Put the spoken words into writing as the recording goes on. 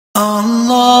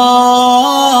Allahu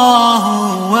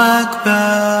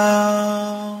Akbar.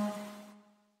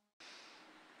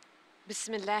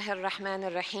 Bismillahir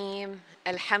Rahmanir Rahim.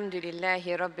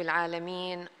 Alhamdulillahi Rabbil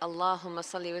Alameen. Allahumma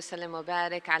salli wa sallim wa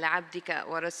barik ala abdika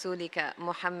wa rasulika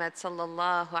Muhammad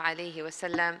sallallahu alayhi wa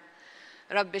sallam.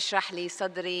 Rabbi shrah li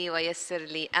sadri wa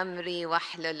yassir li amri wa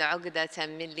hlul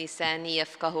 'uqdatan min lisani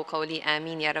yafqahu qawli.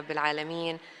 Ameen ya Rabbil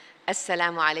Alameen.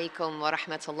 Assalamu alaykum wa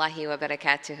rahmatullahi wa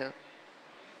barakatuhu.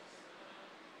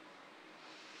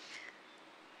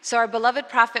 So our beloved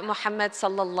Prophet Muhammad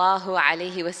sallallahu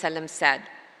alayhi wa sallam said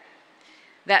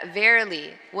that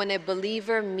verily when a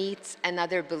believer meets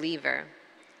another believer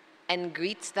and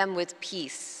greets them with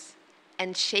peace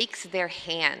and shakes their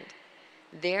hand,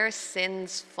 their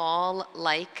sins fall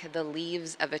like the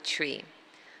leaves of a tree.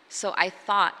 So I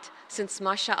thought, since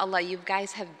mashallah you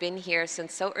guys have been here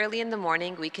since so early in the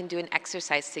morning, we can do an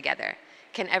exercise together.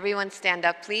 Can everyone stand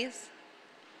up, please?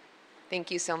 Thank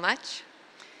you so much.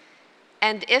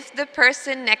 And if the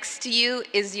person next to you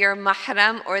is your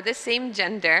mahram or the same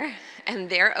gender, and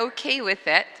they're okay with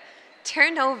it,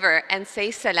 turn over and say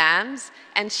salams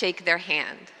and shake their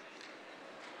hand.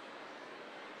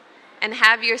 And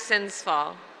have your sins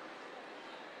fall.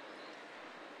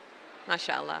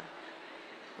 MashaAllah.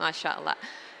 MashaAllah.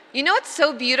 You know what's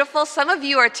so beautiful? Some of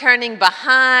you are turning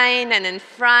behind and in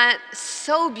front.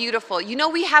 So beautiful. You know,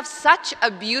 we have such a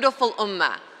beautiful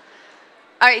ummah.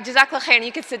 All right, Jazakallah khair,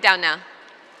 you can sit down now.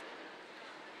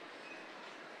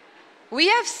 We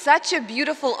have such a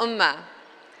beautiful ummah.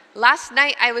 Last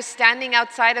night I was standing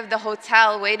outside of the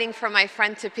hotel waiting for my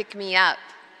friend to pick me up.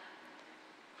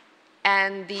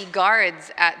 And the guards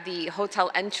at the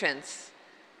hotel entrance,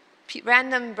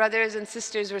 random brothers and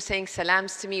sisters were saying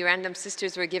salams to me, random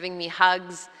sisters were giving me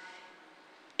hugs.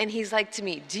 And he's like to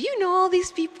me, "Do you know all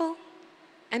these people?"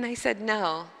 And I said,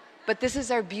 "No, but this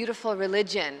is our beautiful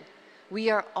religion. We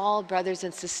are all brothers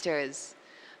and sisters."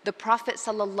 The Prophet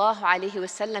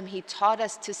ﷺ, he taught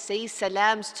us to say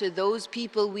salams to those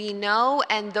people we know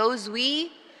and those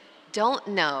we don't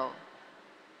know.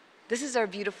 This is our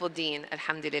beautiful deen,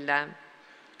 alhamdulillah.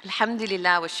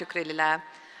 Alhamdulillah wa shukrillah.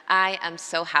 I am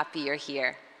so happy you're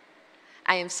here.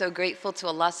 I am so grateful to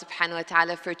Allah subhanahu wa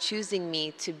ta'ala for choosing me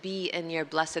to be in your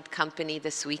blessed company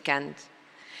this weekend.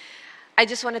 I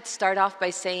just wanted to start off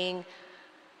by saying,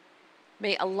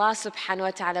 may Allah subhanahu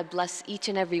wa ta'ala bless each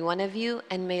and every one of you,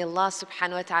 and may Allah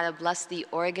subhanahu wa ta'ala bless the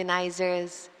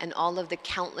organizers and all of the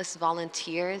countless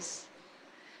volunteers.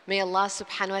 May Allah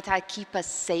subhanahu wa ta'ala keep us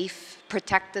safe,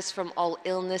 protect us from all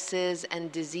illnesses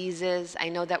and diseases. I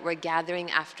know that we're gathering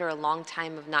after a long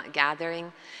time of not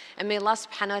gathering. And may Allah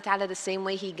subhanahu wa ta'ala, the same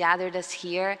way He gathered us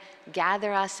here,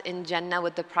 gather us in Jannah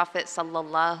with the Prophet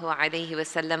sallallahu alayhi wa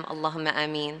sallam. Allahumma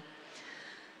ameen.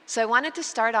 So I wanted to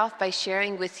start off by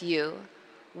sharing with you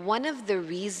one of the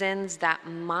reasons that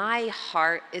my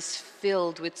heart is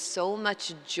filled with so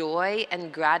much joy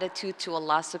and gratitude to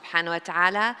Allah subhanahu wa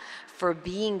ta'ala for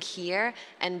being here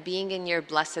and being in your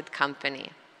blessed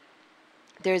company.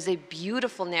 There's a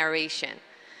beautiful narration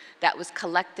that was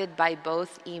collected by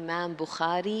both Imam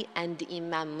Bukhari and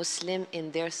Imam Muslim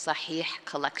in their Sahih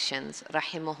collections,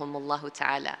 rahimahumullahu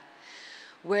ta'ala,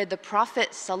 where the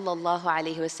Prophet sallallahu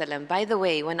alaihi wasallam, by the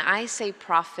way, when I say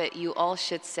Prophet, you all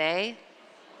should say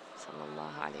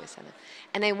sallallahu alaihi wasallam.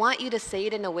 And I want you to say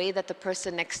it in a way that the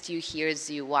person next to you hears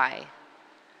you. Why?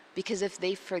 Because if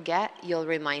they forget, you'll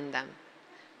remind them.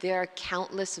 There are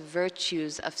countless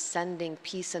virtues of sending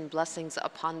peace and blessings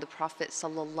upon the Prophet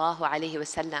sallallahu alaihi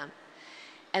wasallam.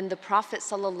 And the Prophet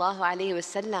sallallahu alaihi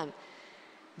wasallam,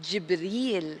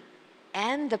 Jibreel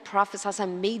and the Prophet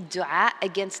ﷺ made dua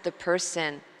against the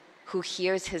person who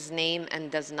hears his name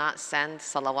and does not send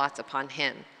salawat upon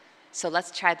him. So let's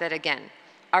try that again.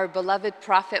 Our beloved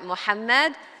Prophet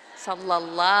Muhammad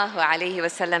sallallahu alayhi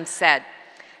wasallam said,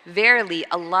 verily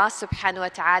Allah subhanahu wa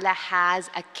ta'ala has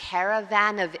a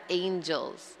caravan of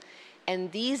angels,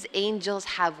 and these angels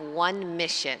have one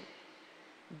mission.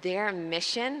 Their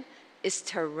mission is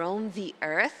to roam the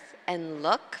earth and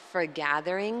look for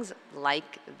gatherings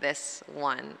like this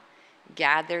one,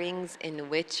 gatherings in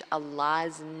which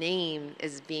Allah's name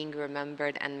is being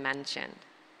remembered and mentioned.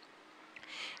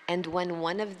 And when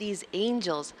one of these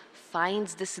angels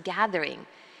finds this gathering,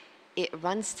 it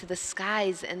runs to the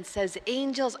skies and says,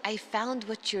 "Angels, I found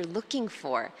what you're looking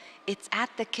for. It's at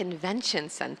the convention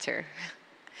center."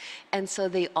 And so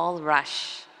they all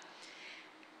rush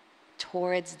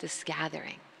towards this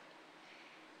gathering.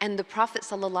 And the Prophet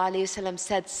ﷺ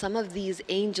said some of these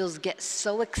angels get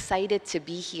so excited to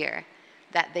be here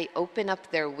that they open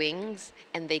up their wings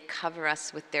and they cover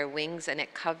us with their wings, and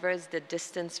it covers the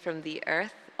distance from the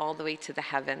earth all the way to the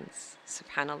heavens.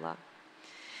 Subhanallah.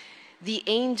 The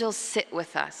angels sit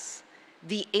with us.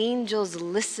 The angels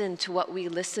listen to what we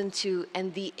listen to,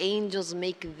 and the angels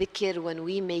make dhikr when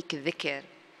we make dhikr.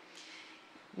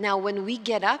 Now, when we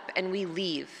get up and we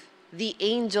leave, the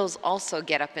angels also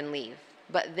get up and leave,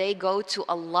 but they go to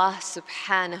Allah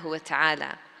subhanahu wa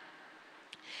ta'ala.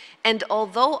 And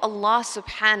although Allah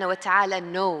subhanahu wa ta'ala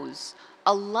knows,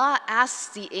 Allah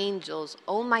asks the angels,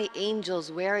 "Oh my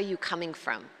angels, where are you coming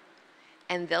from?"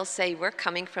 And they'll say, "We're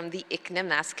coming from the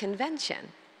ICNA-MAS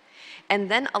convention." And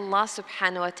then Allah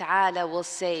subhanahu wa ta'ala will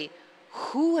say,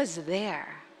 "Who was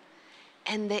there?"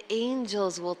 And the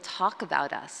angels will talk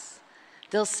about us.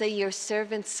 They'll say, "Your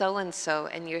servant so-and-so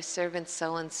and your servant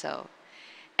so-and-so."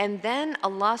 And then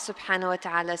Allah subhanahu wa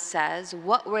ta'ala says,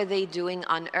 "What were they doing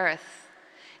on earth?"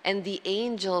 And the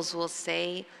angels will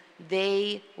say,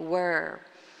 "They were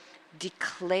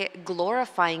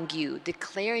glorifying you,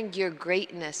 declaring your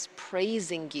greatness,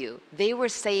 praising you. They were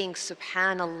saying,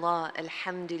 Subhanallah,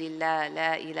 Alhamdulillah,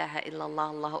 La ilaha illallah,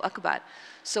 Allahu Akbar."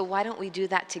 So why don't we do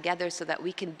that together so that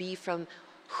we can be from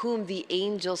whom the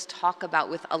angels talk about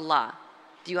with Allah?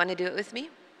 Do you want to do it with me?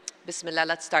 Bismillah,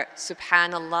 let's start.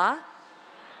 Subhanallah,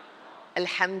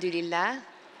 Alhamdulillah,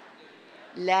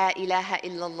 La ilaha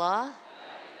illallah,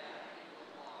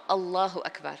 Allahu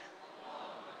Akbar.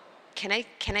 Can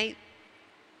I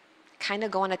kind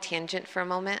of go on a tangent for a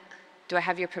moment? Do I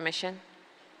have your permission?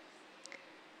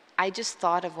 I just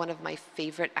thought of one of my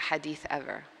favorite ahadith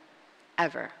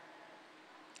ever.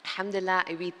 Alhamdulillah,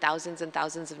 I read thousands and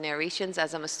thousands of narrations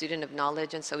as I'm a student of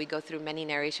knowledge, and so we go through many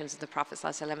narrations of the Prophet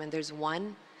ﷺ, and there's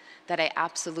one that I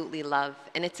absolutely love,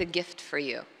 and it's a gift for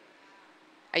you.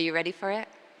 Are you ready for it?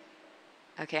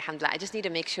 Okay, alhamdulillah. I just need to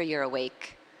make sure you're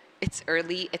awake. It's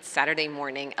early, it's Saturday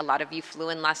morning. A lot of you flew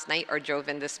in last night or drove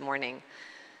in this morning.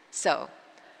 So,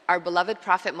 our beloved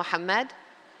Prophet Muhammad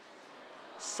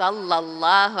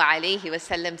sallallahu alayhi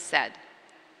wasallam said,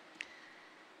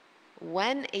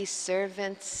 when a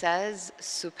servant says,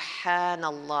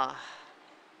 Subhanallah,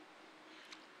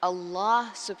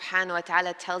 Allah subhanahu wa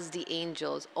ta'ala tells the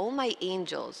angels, "Oh my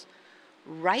angels,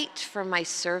 write for my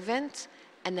servant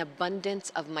an abundance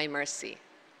of my mercy."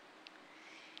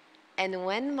 And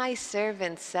when my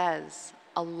servant says,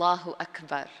 Allahu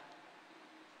Akbar,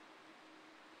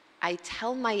 I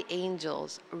tell my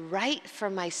angels, write for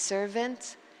my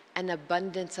servant an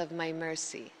abundance of my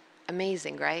mercy.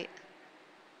 Amazing, right?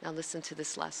 Now listen to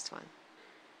this last one.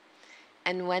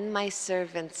 And when my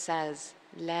servant says,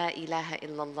 La ilaha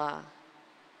illallah,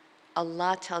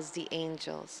 Allah tells the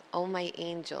angels, "Oh my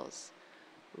angels,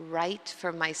 write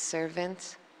for my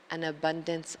servant an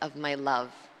abundance of my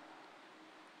love."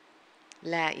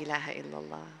 La ilaha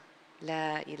illallah,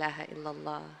 La ilaha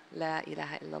illallah, La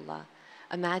ilaha illallah.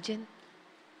 Imagine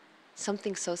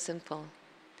something so simple.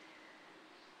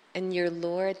 And your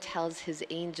Lord tells his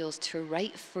angels to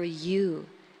write for you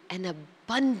an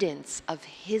abundance of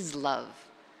his love.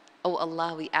 Oh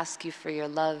Allah, we ask you for your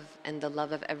love and the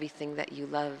love of everything that you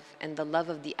love and the love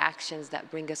of the actions that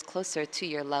bring us closer to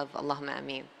your love. Allahumma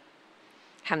ameen.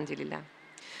 Alhamdulillah.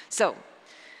 So,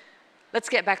 let's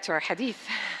get back to our hadith.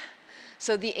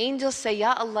 So the angels say,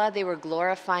 Ya Allah, they were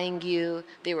glorifying you,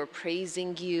 they were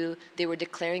praising you, they were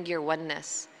declaring your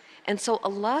oneness. And so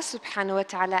Allah subhanahu wa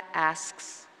ta'ala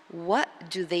asks, what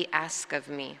do they ask of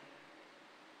me?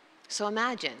 So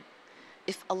imagine,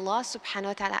 if Allah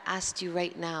subhanahu wa ta'ala asked you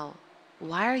right now,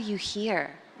 why are you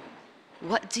here?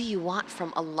 What do you want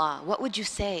from Allah? What would you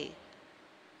say?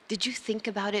 Did you think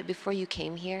about it before you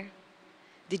came here?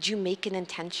 Did you make an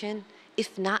intention?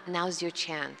 If not, now's your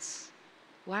chance.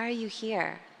 Why are you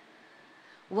here?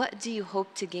 What do you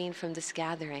hope to gain from this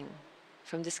gathering,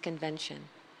 from this convention?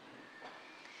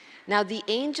 Now the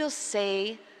angels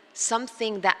say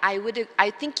something that I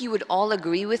think you would all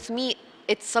agree with me,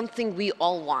 it's something we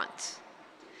all want.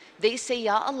 They say,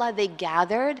 Ya Allah, they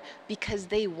gathered because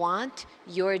they want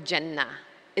your Jannah.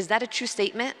 Is that a true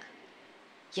statement?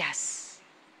 Yes.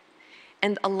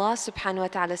 And Allah subhanahu wa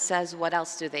ta'ala says, what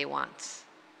else do they want?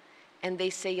 And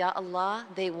they say, Ya Allah,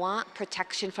 they want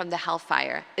protection from the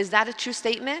hellfire. Is that a true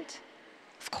statement?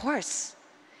 Of course.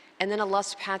 And then Allah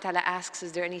subhanahu wa ta'ala asks,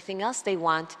 is there anything else they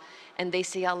want? And they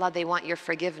say, Ya Allah, they want your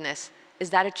forgiveness.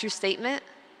 Is that a true statement?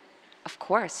 Of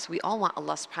course, we all want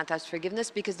Allah subhanahu wa ta'ala's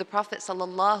forgiveness because the Prophet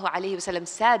sallallahu alaihi wasallam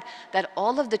said that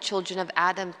all of the children of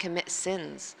Adam commit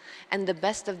sins. And the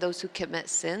best of those who commit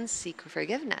sins seek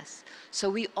forgiveness. So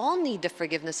we all need the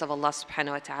forgiveness of Allah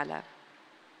subhanahu wa ta'ala.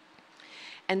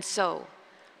 And so,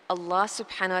 Allah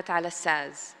subhanahu wa ta'ala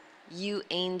says, you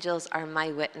angels are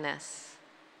my witness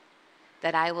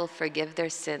that I will forgive their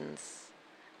sins.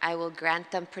 I will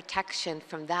grant them protection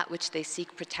from that which they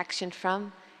seek protection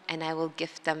from, and I will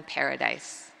gift them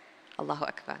paradise. Allahu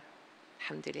Akbar.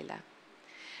 Alhamdulillah.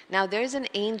 Now there's an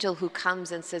angel who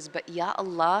comes and says, but Ya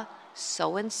Allah,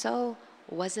 so-and-so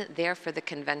wasn't there for the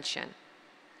convention.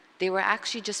 They were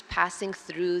actually just passing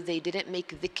through. They didn't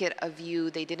make dhikr of you.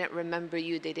 They didn't remember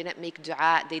you. They didn't make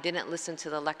dua. They didn't listen to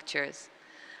the lectures.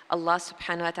 Allah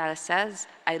subhanahu wa ta'ala says,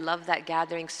 I love that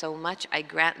gathering so much, I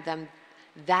grant them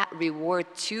that reward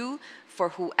too, for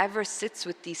whoever sits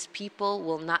with these people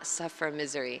will not suffer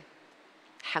misery.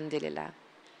 Alhamdulillah.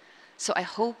 So I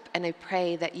hope and I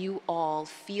pray that you all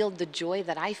feel the joy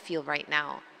that I feel right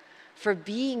now for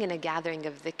being in a gathering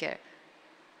of dhikr.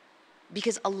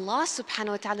 Because Allah subhanahu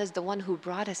wa ta'ala is the one who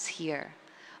brought us here.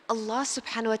 Allah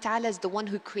subhanahu wa ta'ala is the one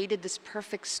who created this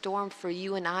perfect storm for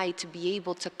you and I to be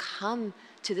able to come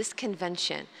to this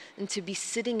convention and to be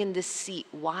sitting in this seat.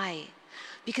 Why?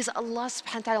 Because Allah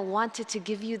subhanahu wa ta'ala wanted to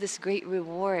give you this great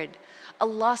reward.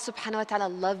 Allah subhanahu wa ta'ala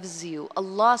loves you.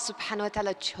 Allah subhanahu wa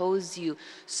ta'ala chose you.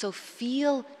 So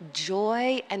feel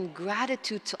joy and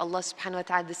gratitude to Allah subhanahu wa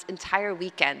ta'ala this entire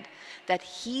weekend that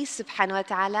He subhanahu wa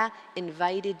ta'ala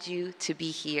invited you to be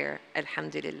here.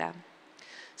 Alhamdulillah.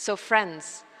 So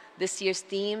friends, this year's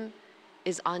theme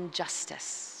is on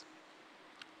justice.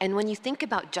 And when you think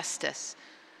about justice,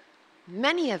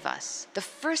 many of us, the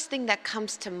first thing that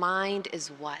comes to mind is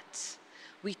what?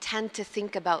 We tend to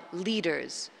think about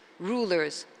leaders,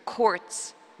 rulers,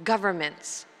 courts,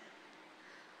 governments.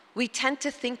 We tend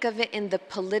to think of it in the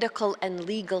political and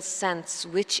legal sense,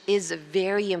 which is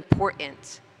very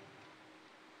important.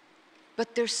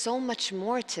 But there's so much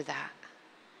more to that.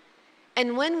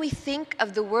 And when we think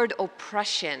of the word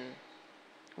oppression,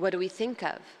 what do we think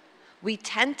of? We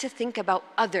tend to think about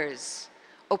others,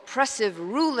 oppressive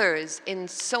rulers in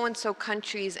so-and-so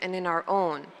countries and in our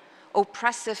own,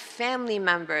 oppressive family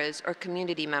members or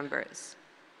community members.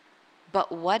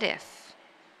 But what if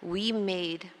we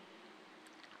made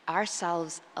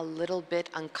ourselves a little bit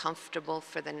uncomfortable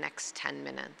for the next 10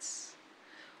 minutes?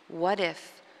 What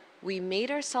if we made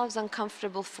ourselves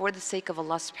uncomfortable for the sake of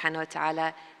Allah subhanahu wa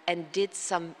ta'ala and did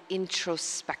some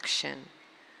introspection?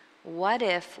 What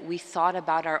if we thought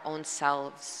about our own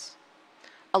selves?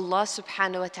 Allah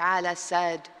subhanahu wa ta'ala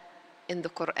said in the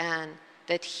Quran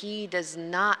that He does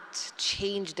not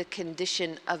change the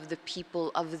condition of the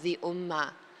people of the ummah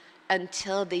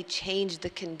until they change the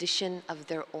condition of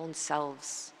their own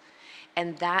selves.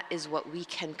 And that is what we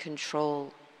can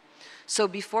control. So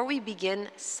before we begin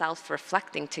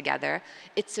self-reflecting together,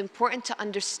 it's important to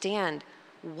understand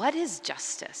what is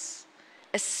justice,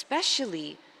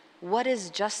 especially what is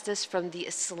justice from the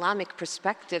Islamic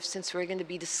perspective, since we're going to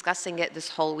be discussing it this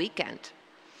whole weekend.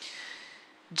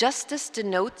 Justice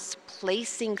denotes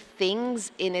placing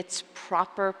things in its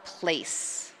proper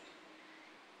place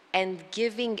and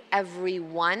giving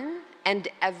everyone and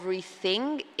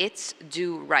everything its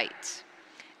due right.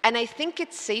 And I think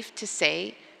it's safe to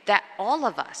say that all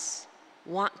of us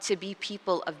want to be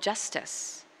people of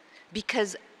justice,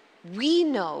 because we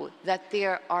know that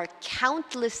there are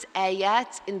countless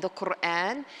ayat in the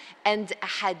Quran and a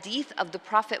hadith of the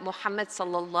Prophet Muhammad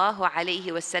sallallahu alaihi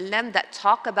wasallam that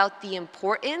talk about the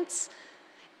importance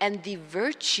and the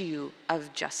virtue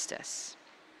of justice.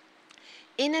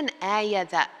 In an ayah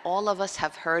that all of us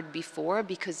have heard before,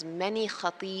 because many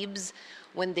khatibs,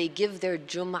 when they give their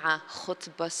Jum'ah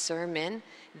khutbah sermon,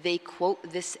 they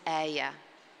quote this ayah.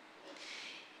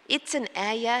 It's an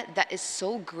ayah that is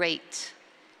so great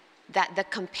that the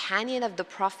companion of the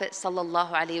Prophet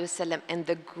sallallahu alaihi wasallam and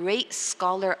the great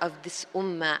scholar of this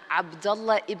ummah,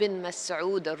 Abdullah ibn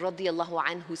Mas'ud radiyallahu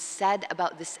anhu, said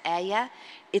about this ayah,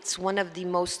 it's one of the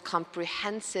most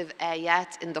comprehensive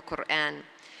ayat in the Quran.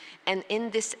 And in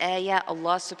this ayah,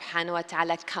 Allah subhanahu wa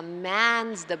ta'ala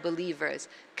commands the believers,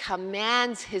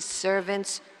 commands His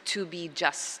servants to be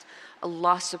just.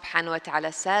 Allah subhanahu wa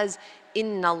ta'ala says,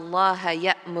 "Inna Allah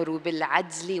ya'muru bil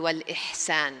adli wal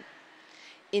ihsan."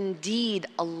 Indeed,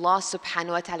 Allah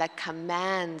subhanahu wa ta'ala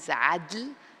commands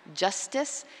adl,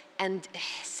 justice, and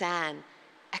ihsan,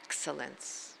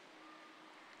 excellence.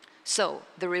 So,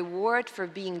 the reward for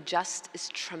being just is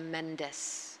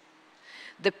tremendous.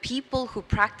 The people who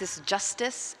practice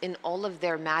justice in all of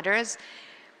their matters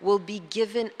will be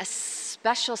given a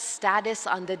special status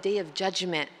on the Day of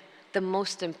Judgment, the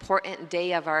most important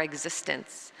day of our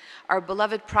existence. Our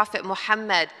beloved Prophet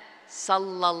Muhammad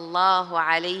sallallahu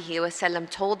alayhi wasallam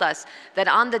told us that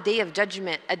on the Day of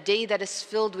Judgment, a day that is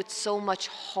filled with so much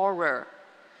horror,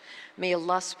 may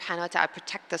Allah subhanahu wa ta'ala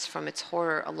protect us from its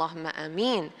horror, Allahumma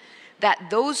ameen, that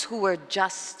those who are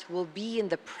just will be in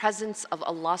the presence of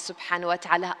Allah subhanahu wa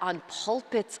ta'ala on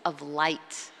pulpits of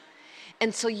light.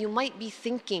 And so you might be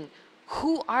thinking,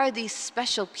 who are these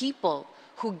special people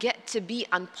who get to be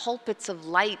on pulpits of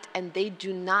light and they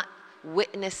do not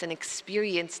witness and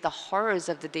experience the horrors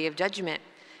of the Day of Judgment?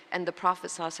 And the Prophet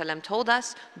ﷺ told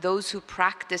us, those who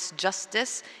practice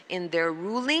justice in their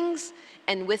rulings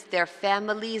and with their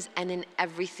families and in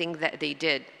everything that they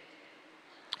did.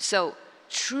 So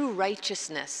true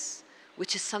righteousness,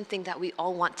 which is something that we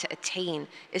all want to attain,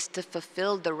 is to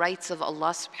fulfill the rights of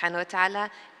Allah subhanahu wa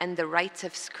ta'ala and the rights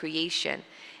of His creation.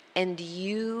 And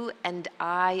you and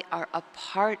I are a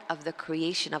part of the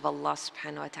creation of Allah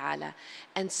subhanahu wa ta'ala.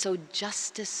 And so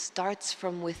justice starts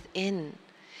from within.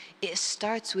 It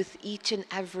starts with each and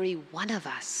every one of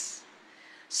us.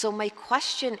 So my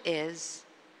question is,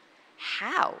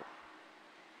 how?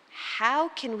 How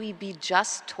can we be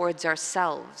just towards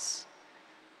ourselves?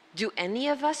 Do any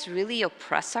of us really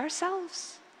oppress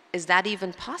ourselves? Is that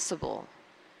even possible?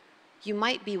 You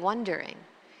might be wondering.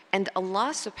 And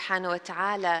Allah subhanahu wa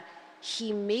ta'ala,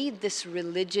 He made this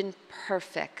religion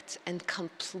perfect and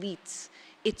complete.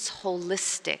 It's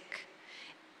holistic.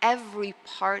 Every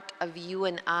part of you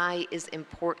and I is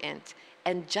important.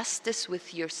 And justice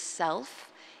with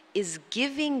yourself is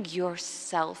giving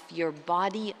yourself, your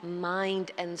body,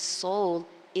 mind, and soul,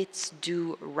 its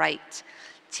due right.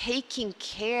 Taking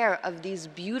care of these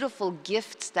beautiful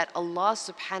gifts that Allah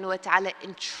subhanahu wa ta'ala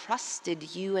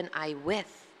entrusted you and I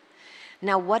with.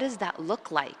 Now, what does that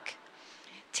look like?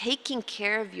 Taking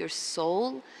care of your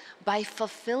soul by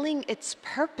fulfilling its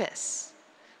purpose,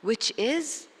 which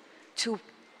is to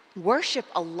worship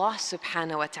Allah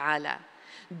subhanahu wa ta'ala,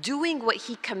 doing what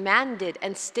He commanded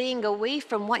and staying away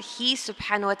from what He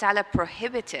subhanahu wa ta'ala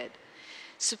prohibited.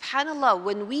 Subhanallah,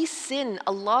 when we sin,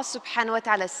 Allah subhanahu wa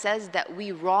ta'ala says that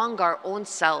we wrong our own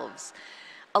selves.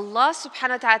 Allah subhanahu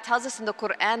wa ta'ala tells us in the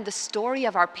Quran the story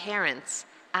of our parents,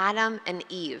 Adam and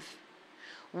Eve.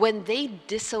 When they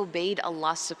disobeyed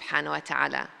Allah subhanahu wa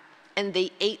ta'ala and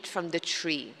they ate from the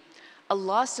tree,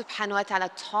 Allah subhanahu wa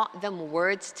ta'ala taught them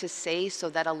words to say so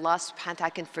that Allah subhanahu wa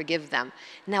ta'ala can forgive them.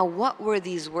 Now, what were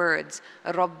these words?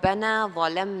 رَبَّنَا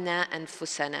ظَلَمْنَا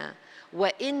أَنفُسَنَا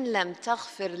وَإِن لَمْ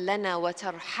تَغْفِرْ لَنَا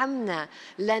وَتَرْحَمْنَا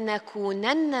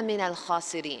لَنَكُونَنَّ مِنَ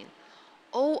الْخَاسِرِينَ.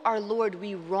 Oh, our Lord,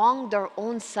 we wronged our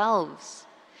own selves.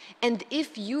 And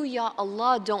if you, Ya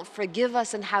Allah, don't forgive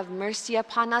us and have mercy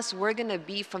upon us, we're going to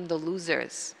be from the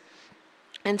losers.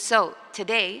 And so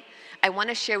today, I want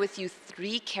to share with you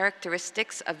 3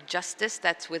 characteristics of justice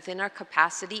that's within our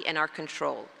capacity and our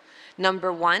control.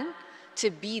 Number 1, to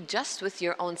be just with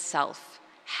your own self.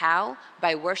 How?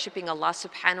 By worshiping Allah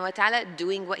subhanahu wa ta'ala,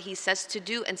 doing what He says to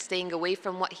do and staying away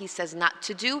from what He says not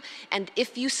to do. And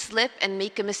if you slip and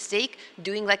make a mistake,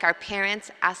 doing like our parents,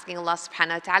 asking Allah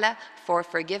subhanahu wa ta'ala for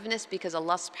forgiveness, because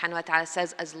Allah subhanahu wa ta'ala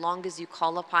says, as long as you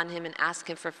call upon Him and ask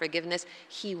Him for forgiveness,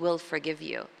 He will forgive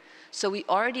you. So we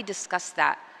already discussed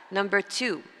that. Number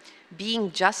 2,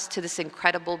 being just to this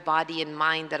incredible body and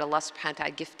mind that Allah subhanahu wa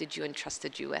ta'ala gifted you and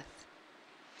trusted you with.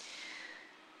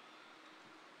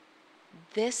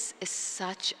 This is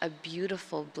such a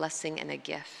beautiful blessing and a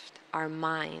gift. Our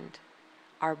mind,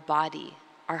 our body,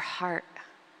 our heart.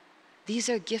 These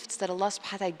are gifts that Allah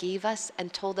subhanahu wa ta'ala gave us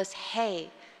and told us,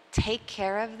 hey, take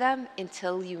care of them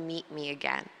until you meet me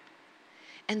again.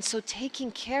 And so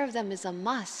taking care of them is a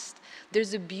must.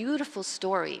 There's a beautiful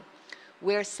story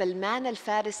where Salman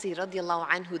al-Farisi radiallahu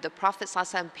anhu, the Prophet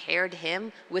ﷺ paired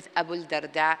him with Abu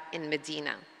Darda in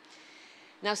Medina.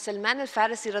 Now Salman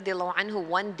al-Farisi radiallahu anhu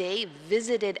one day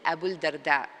visited Abu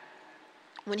Darda.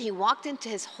 When he walked into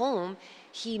his home,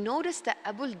 he noticed that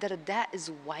Abu Darda's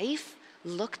wife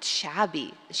looked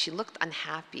shabby. She looked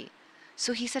unhappy.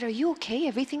 So he said, are you okay?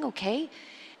 Everything okay?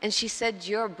 And she said,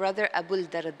 your brother Abu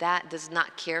Darda does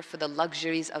not care for the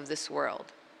luxuries of this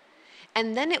world.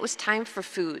 And then it was time for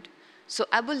food. So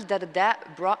Abu Darda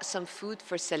brought some food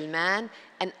for Salman,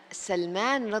 and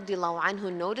Salman radiallahu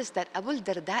anhu noticed that Abu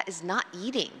Darda is not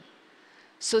eating.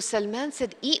 So Salman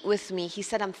said, eat with me. He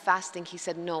said, I'm fasting. He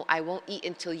said, no, I won't eat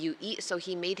until you eat. So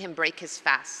he made him break his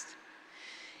fast.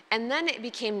 And then it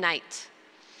became night.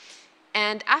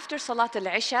 And after Salat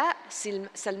al-Isha,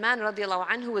 Salman radiallahu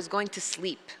anhu was going to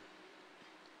sleep.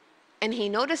 And he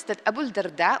noticed that Abu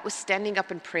Darda was standing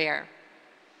up in prayer.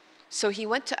 So he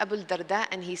went to Abu Darda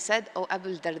and he said, oh,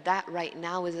 Abu Darda, right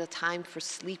now is a time for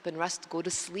sleep and rest. Go to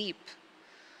sleep.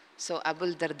 So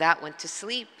Abu Darda went to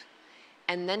sleep.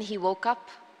 And then he woke up.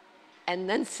 And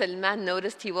then Salman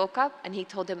noticed he woke up and he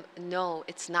told him, no,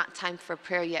 it's not time for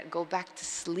prayer yet. Go back to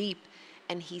sleep.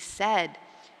 And he said,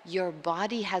 your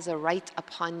body has a right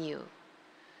upon you.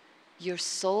 Your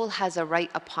soul has a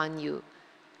right upon you.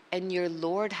 And your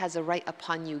Lord has a right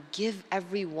upon you. Give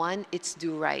everyone its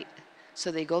due right.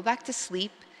 So they go back to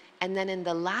sleep, and then in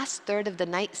the last third of the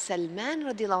night, Salman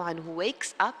radiallahu anhu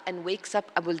wakes up and wakes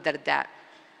up Abu Darda.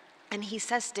 And he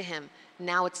says to him,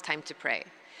 now it's time to pray.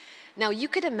 Now you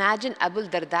could imagine Abu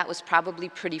Darda was probably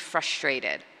pretty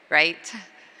frustrated, right?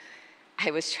 I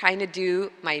was trying to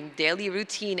do my daily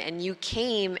routine and you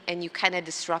came and you kind of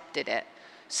disrupted it.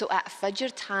 So at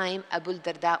Fajr time, Abu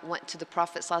Darda went to the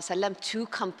Prophet ﷺ to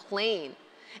complain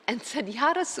and said,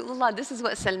 Ya Rasulullah, this is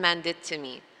what Salman did to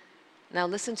me. Now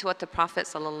listen to what the Prophet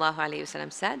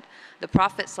ﷺ said. The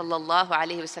Prophet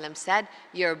ﷺ said,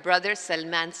 your brother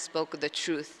Salman spoke the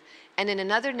truth. And in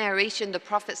another narration, the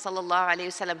Prophet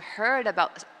ﷺ heard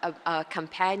about a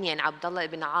companion, Abdullah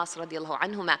ibn As radiallahu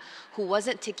anhuma, who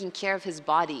wasn't taking care of his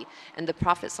body. And the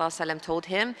Prophet ﷺ told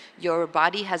him, your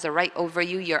body has a right over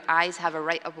you, your eyes have a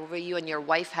right over you, and your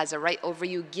wife has a right over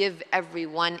you. Give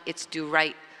everyone its due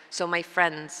right. So my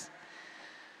friends,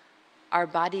 our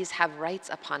bodies have rights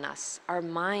upon us. Our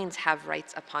minds have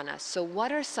rights upon us. So what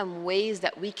are some ways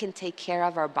that we can take care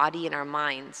of our body and our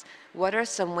minds? What are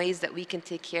some ways that we can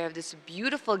take care of this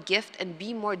beautiful gift and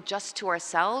be more just to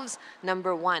ourselves?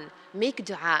 Number one, make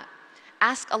dua.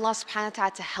 Ask Allah subhanahu wa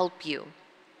ta'ala to help you.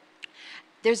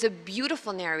 There's a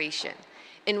beautiful narration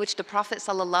in which the Prophet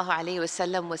sallallahu alaihi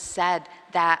wasallam was said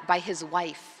that by his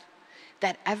wife,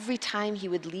 that every time he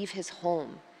would leave his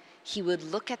home, he would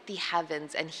look at the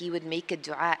heavens and he would make a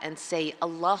dua and say,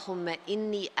 Allahumma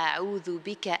inni a'udhu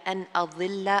bika an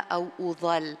adhilla aw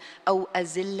udhal, aw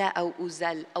azilla aw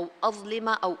uzal, aw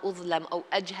azlima aw uzlam, aw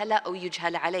ajhala aw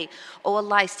yujhala alay. Oh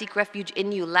Allah, I seek refuge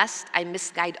in you lest I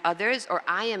misguide others or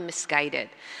I am misguided.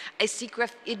 I seek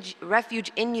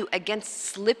refuge in you against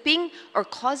slipping or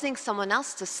causing someone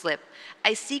else to slip.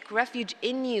 I seek refuge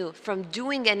in you from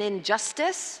doing an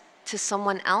injustice to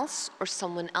someone else or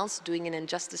someone else doing an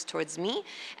injustice towards me,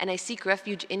 and I seek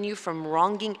refuge in you from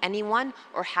wronging anyone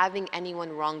or having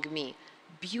anyone wrong me.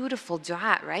 Beautiful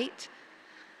dua, right?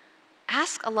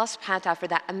 Ask Allah subhanahu wa ta'ala for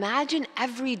that. Imagine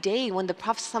every day when the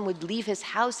Prophet ﷺ would leave his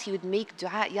house, he would make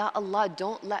dua, Ya Allah,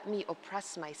 don't let me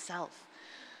oppress myself.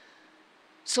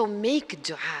 So make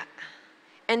dua.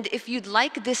 And if you'd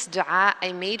like this dua,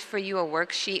 I made for you a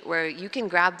worksheet where you can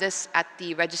grab this at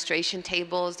the registration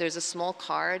tables. There's a small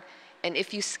card. And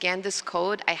if you scan this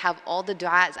code, I have all the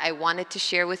du'as I wanted to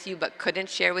share with you but couldn't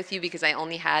share with you because I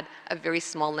only had a very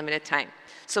small limited time.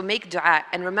 So make dua.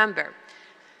 And remember,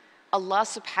 Allah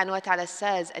subhanahu wa ta'ala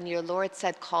says, and your Lord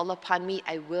said, call upon me,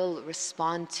 I will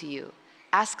respond to you.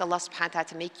 Ask Allah subhanahu wa ta'ala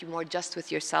to make you more just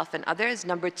with yourself and others.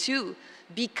 Number two,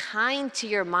 be kind to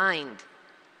your mind.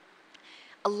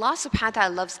 Allah subhanahu wa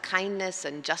ta'ala loves kindness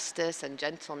and justice and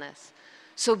gentleness.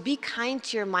 So be kind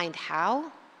to your mind.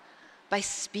 How? By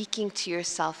speaking to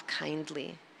yourself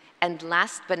kindly. And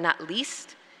last but not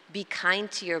least, be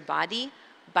kind to your body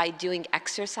by doing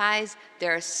exercise.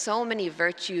 There are so many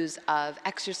virtues of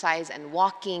exercise and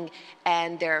walking,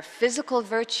 and there are physical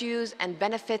virtues and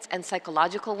benefits and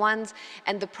psychological ones.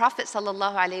 And the Prophet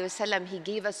ﷺ, he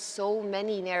gave us so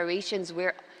many narrations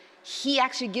where he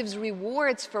actually gives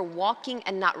rewards for walking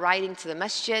and not riding to the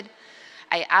masjid.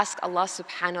 I ask Allah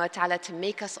subhanahu wa ta'ala to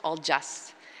make us all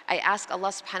just. I ask Allah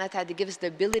subhanahu wa ta'ala to give us the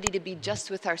ability to be just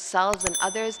with ourselves and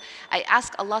others. I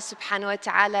ask Allah subhanahu wa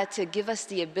ta'ala to give us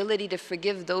the ability to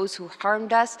forgive those who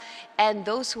harmed us, and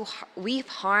those who we've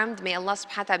harmed, may Allah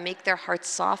subhanahu wa ta'ala make their hearts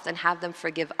soft and have them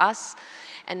forgive us.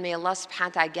 And may Allah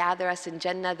subhanahu wa ta'ala gather us in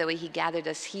Jannah the way He gathered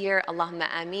us here. Allahumma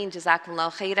ameen.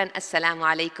 Jazakumullahu khairan. Assalamu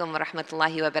alaikum wa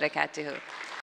rahmatullahi wa barakatuhu.